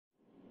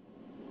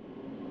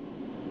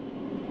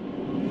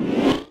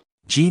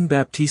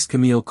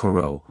Jean-Baptiste-Camille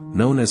Corot,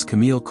 known as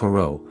Camille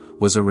Corot,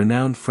 was a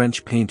renowned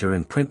French painter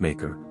and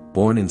printmaker,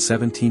 born in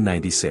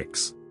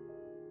 1796.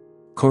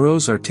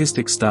 Corot's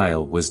artistic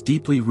style was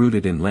deeply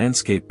rooted in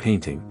landscape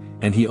painting,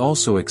 and he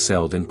also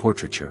excelled in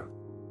portraiture.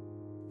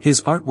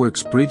 His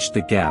artworks bridged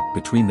the gap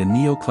between the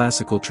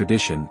neoclassical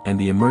tradition and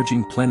the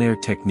emerging plein-air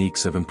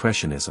techniques of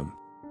Impressionism.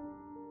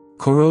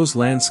 Corot's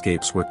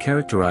landscapes were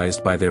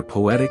characterized by their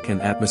poetic and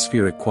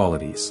atmospheric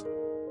qualities.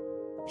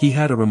 He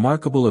had a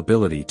remarkable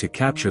ability to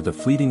capture the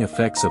fleeting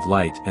effects of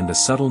light and the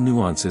subtle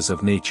nuances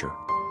of nature.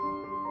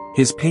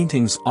 His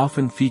paintings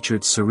often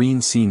featured serene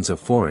scenes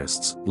of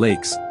forests,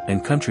 lakes,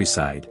 and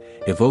countryside,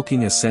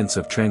 evoking a sense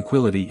of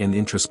tranquility and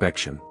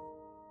introspection.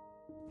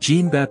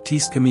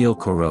 Jean-Baptiste-Camille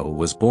Corot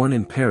was born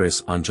in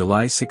Paris on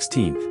July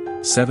 16,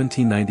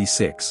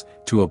 1796,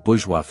 to a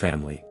bourgeois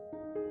family.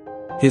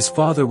 His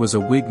father was a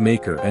wig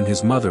maker and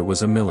his mother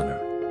was a milliner.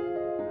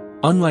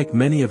 Unlike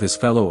many of his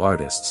fellow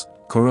artists,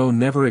 Corot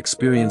never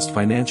experienced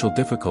financial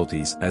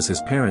difficulties as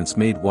his parents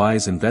made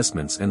wise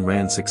investments and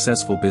ran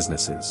successful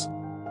businesses.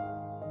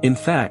 In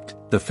fact,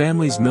 the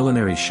family's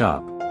millinery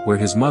shop, where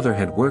his mother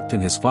had worked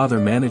and his father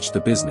managed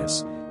the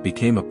business,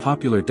 became a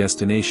popular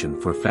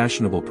destination for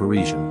fashionable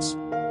Parisians.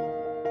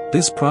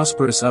 This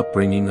prosperous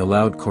upbringing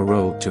allowed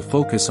Corot to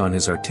focus on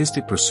his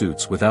artistic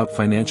pursuits without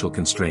financial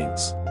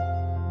constraints.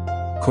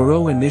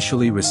 Corot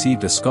initially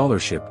received a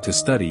scholarship to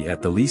study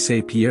at the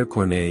Lycée Pierre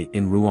Corneille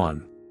in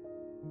Rouen.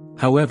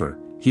 However,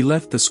 he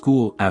left the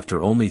school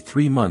after only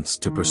 3 months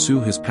to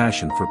pursue his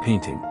passion for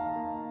painting.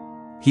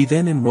 He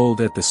then enrolled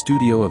at the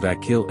studio of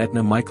Achille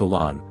Etna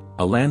Michaelon,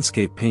 a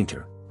landscape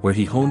painter, where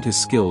he honed his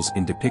skills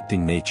in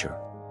depicting nature.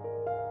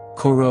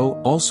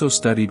 Corot also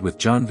studied with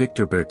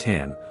Jean-Victor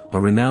Bertin, a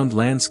renowned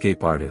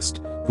landscape artist,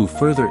 who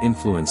further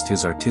influenced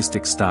his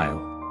artistic style.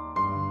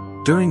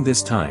 During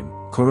this time,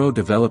 Corot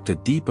developed a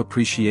deep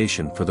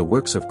appreciation for the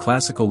works of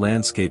classical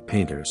landscape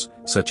painters,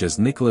 such as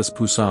Nicolas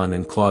Poussin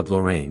and Claude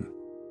Lorrain.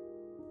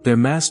 Their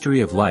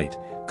mastery of light,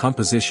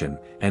 composition,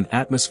 and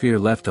atmosphere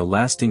left a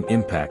lasting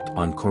impact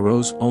on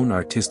Corot's own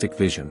artistic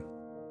vision.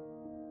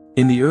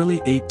 In the early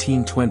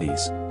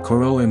 1820s,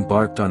 Corot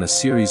embarked on a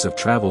series of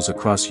travels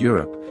across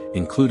Europe,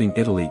 including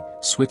Italy,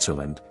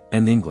 Switzerland,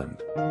 and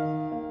England.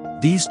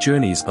 These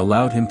journeys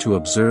allowed him to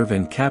observe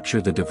and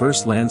capture the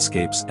diverse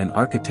landscapes and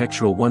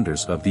architectural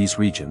wonders of these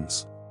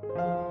regions.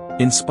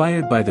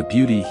 Inspired by the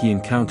beauty he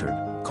encountered,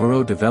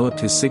 Corot developed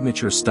his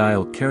signature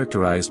style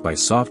characterized by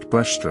soft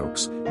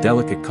brushstrokes,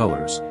 delicate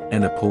colors,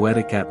 and a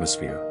poetic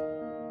atmosphere.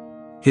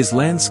 His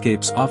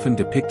landscapes often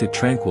depicted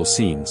tranquil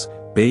scenes,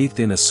 bathed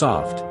in a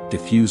soft,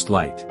 diffused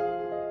light.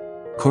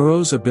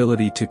 Corot's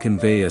ability to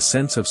convey a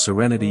sense of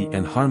serenity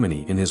and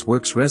harmony in his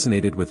works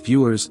resonated with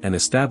viewers and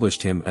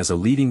established him as a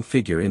leading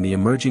figure in the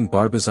emerging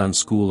Barbizon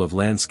school of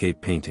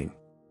landscape painting.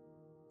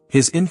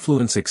 His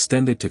influence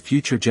extended to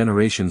future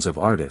generations of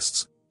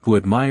artists, who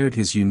admired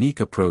his unique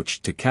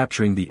approach to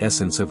capturing the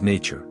essence of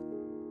nature.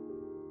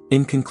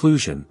 In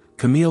conclusion,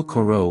 Camille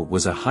Corot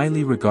was a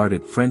highly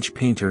regarded French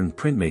painter and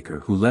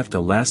printmaker who left a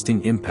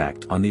lasting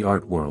impact on the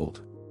art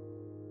world.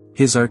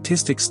 His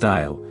artistic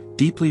style,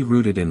 deeply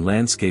rooted in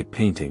landscape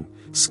painting,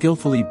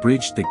 skillfully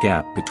bridged the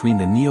gap between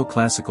the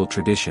neoclassical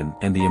tradition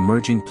and the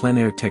emerging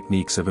plein-air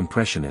techniques of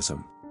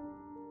Impressionism.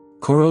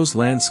 Corot's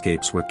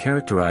landscapes were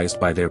characterized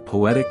by their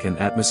poetic and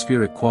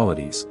atmospheric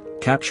qualities,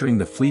 capturing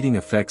the fleeting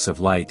effects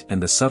of light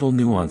and the subtle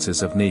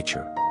nuances of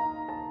nature.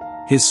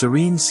 His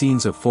serene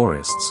scenes of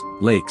forests,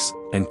 lakes,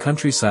 and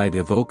countryside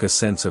evoke a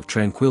sense of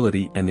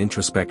tranquility and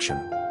introspection.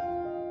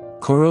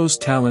 Corot's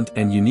talent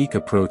and unique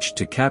approach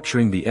to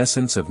capturing the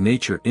essence of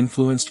nature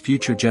influenced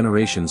future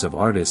generations of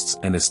artists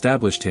and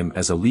established him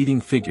as a leading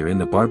figure in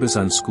the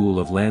Barbizon school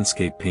of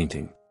landscape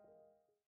painting.